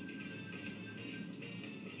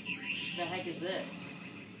 The heck is this?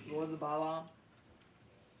 Lord of the Baba?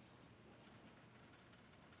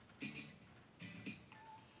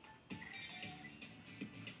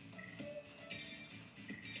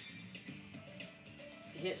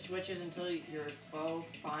 Hit switches until your foe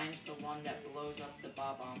finds the one that blows up the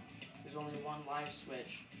Bob-omb. There's only one live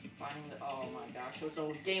switch. Finding the... Oh my gosh. So it's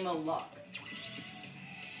a game of luck.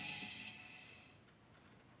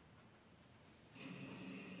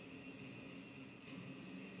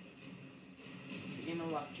 It's a game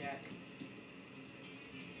of luck, Jack.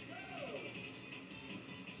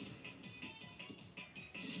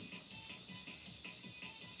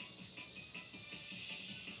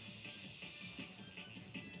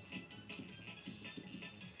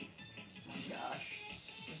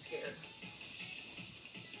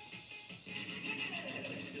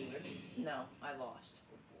 No, I lost.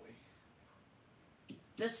 Oh boy.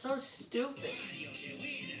 That's so stupid.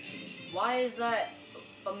 Why is that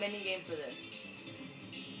a mini game for this?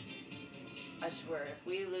 I swear, if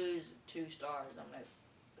we lose 2 stars, I'm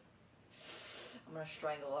gonna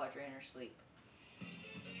strangle Audrey in her sleep.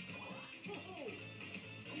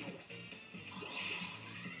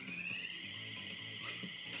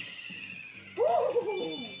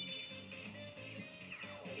 Woo!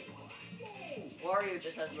 Wario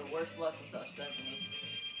just has the worst luck with us, doesn't he?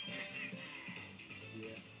 Yeah.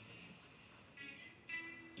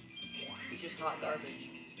 He's just hot garbage.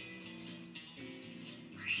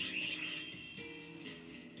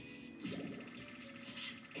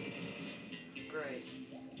 Great.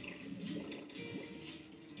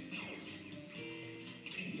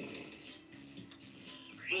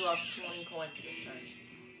 We lost 20 coins this turn.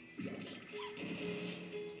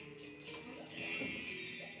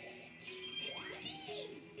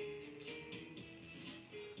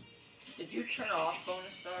 Did you turn off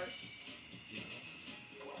bonus stars?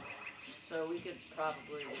 So we could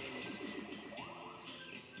probably lose.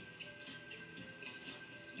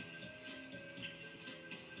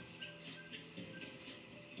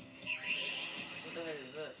 What the heck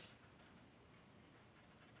is this?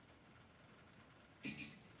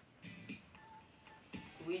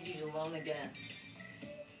 Luigi's alone again.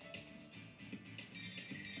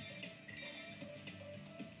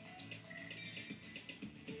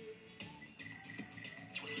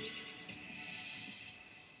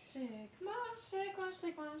 Sigma, Sigma,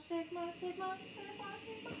 Sigma, Sigma, Sigma, Sigma,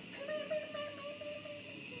 Sigma.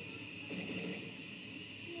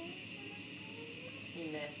 He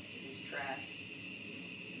missed. He's trash.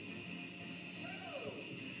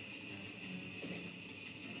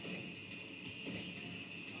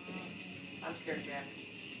 I'm scared, Jack.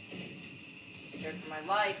 I'm scared for my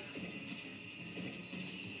life.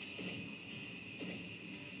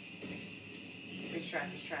 He's trash.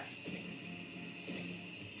 He's trash.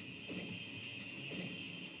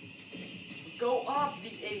 Go up,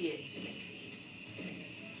 these idiots.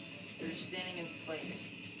 They're just standing in place.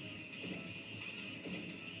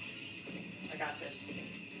 I got this.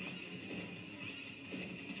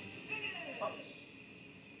 Oh.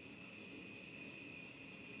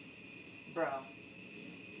 Bro.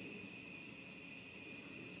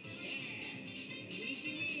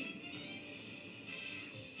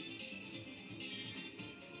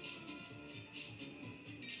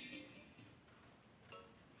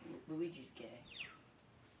 Luigi's gay.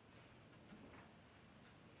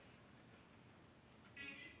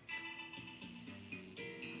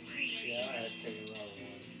 Yeah, I had to take a wrong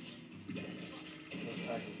one. Those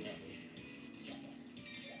tacos got me.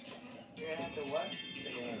 You're gonna have to what?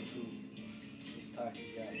 Take a round of poop. Those tacos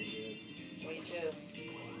got me good. Me too.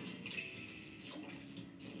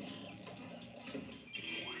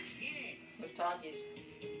 Those Takis.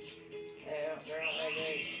 They're not that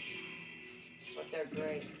great. But they're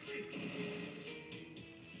great.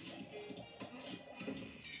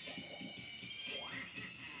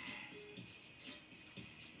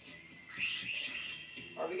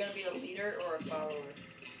 Are we gonna be a leader or a follower?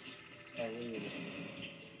 Oh, really?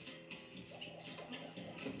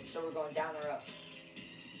 So we're going down or up?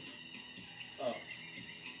 Oh.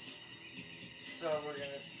 So we're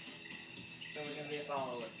gonna be a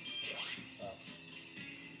follower. Oh.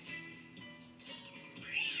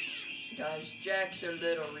 Guys, Jack's a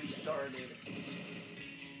little restarted.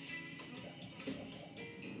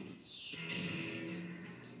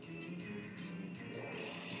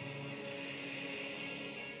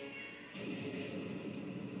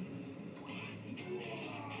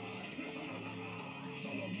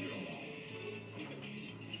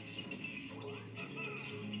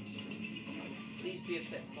 Please be a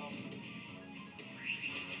pitfall.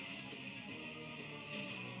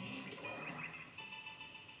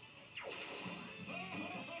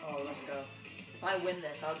 Oh, let's go. If I win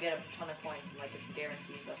this, I'll get a ton of coins and like it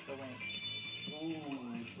guarantees us the win. Ooh.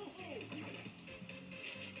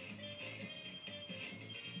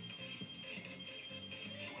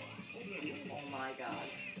 Oh my god.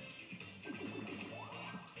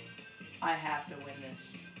 I have to win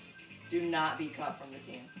this. Do not be cut from the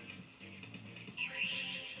team.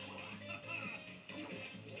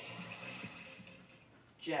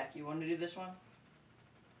 Jack, you want to do this one?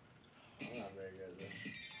 I'm not very good at this.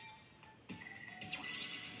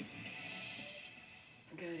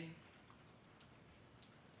 Okay.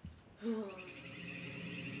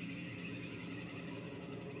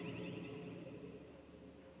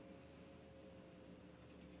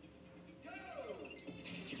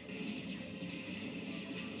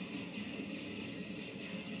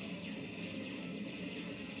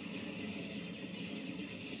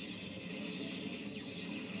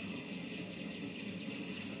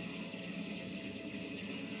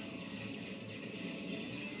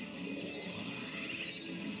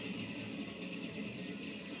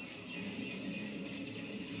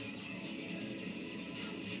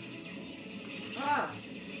 Ah!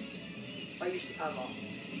 Are you? I lost.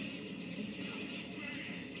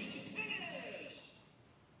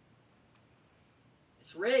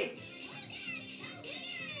 It's rigged.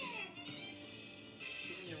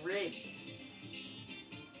 This is rigged.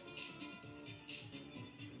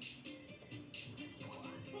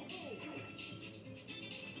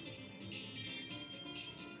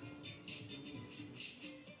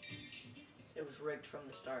 It was rigged from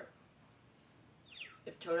the start.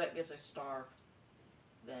 If Toadette gets a star,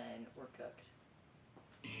 then we're cooked.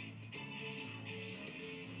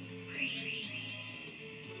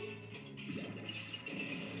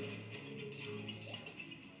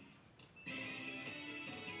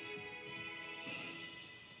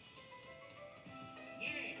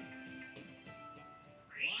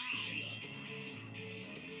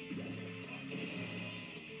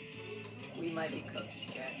 We might be cooked,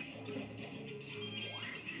 Jack.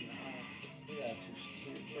 Yeah,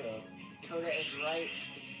 bro. Toadette is right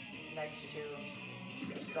next to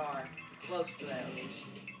the star, close to it at least,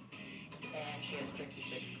 and she has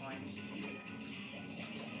 56 coins.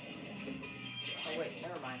 Oh wait,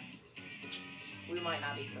 never mind. We might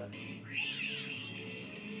not be cooked.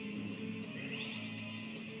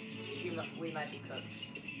 We might be cooked.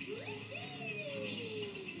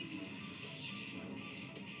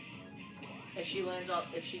 If she lands up,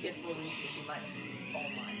 if she gets Luigi, she might. Oh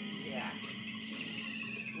my, yeah.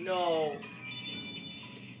 No.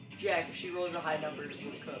 Jack, if she rolls a high number,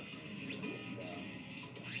 we're cooked.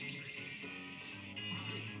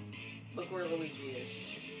 Look where Luigi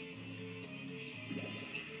is.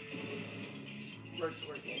 We're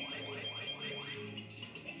good.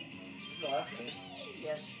 No, after.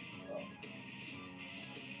 Yes. Oh.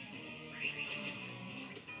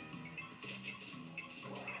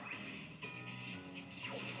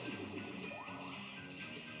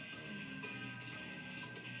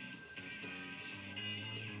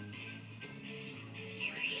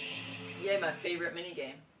 Yay, my favorite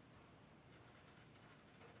minigame.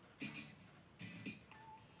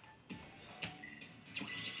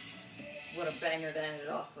 What a banger to end it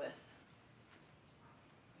off with.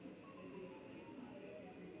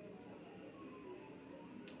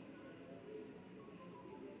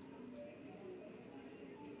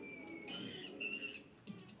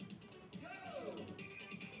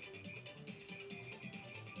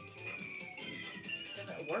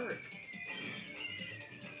 Doesn't work.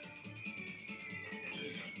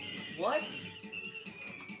 What?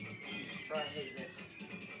 Bro, I hate this.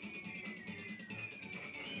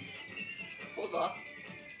 Hold up.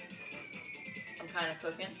 I'm kind of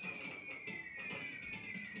cooking.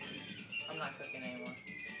 I'm not cooking anymore.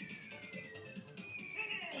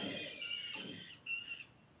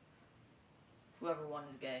 Whoever won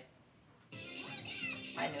is gay.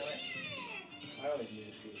 I knew it. I don't even need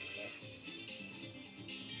to shoot that.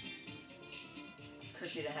 Because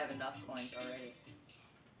she didn't have enough coins already.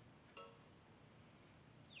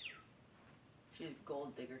 She's a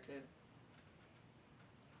gold digger too.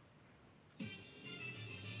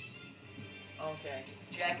 Okay,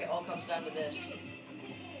 Jack, it all comes down to this. I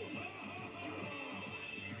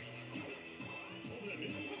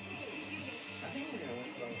think we're gonna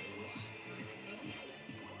win some of these.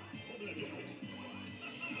 I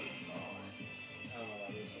don't know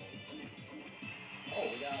about this one. Oh, we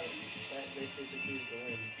got it. That basically secures the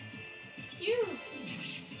win. Phew!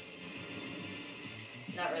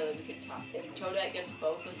 Not really, we could top. If Toadette gets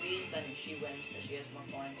both of these, then she wins because she has more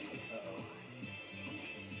coins. Uh-oh.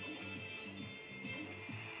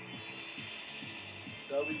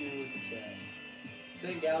 W with the chat.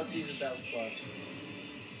 Think Galaxies if that was clutch.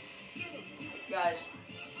 Guys,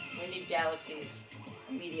 we need galaxies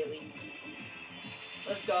immediately.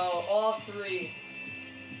 Let's go, all three.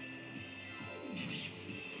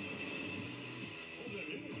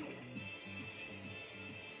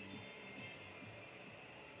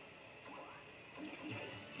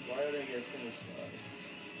 Why are they getting single squad?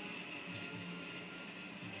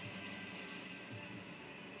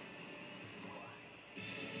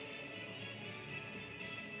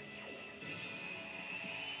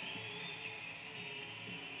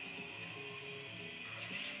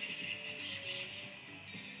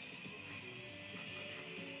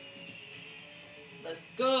 Let's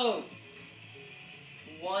go!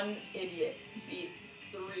 One idiot beat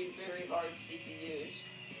 3 very hard CPUs.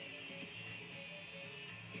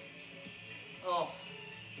 Oh,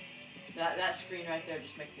 that screen right there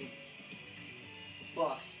just makes me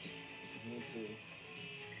bust. Me too.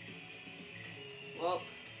 Well,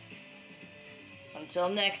 until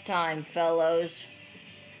next time, fellows.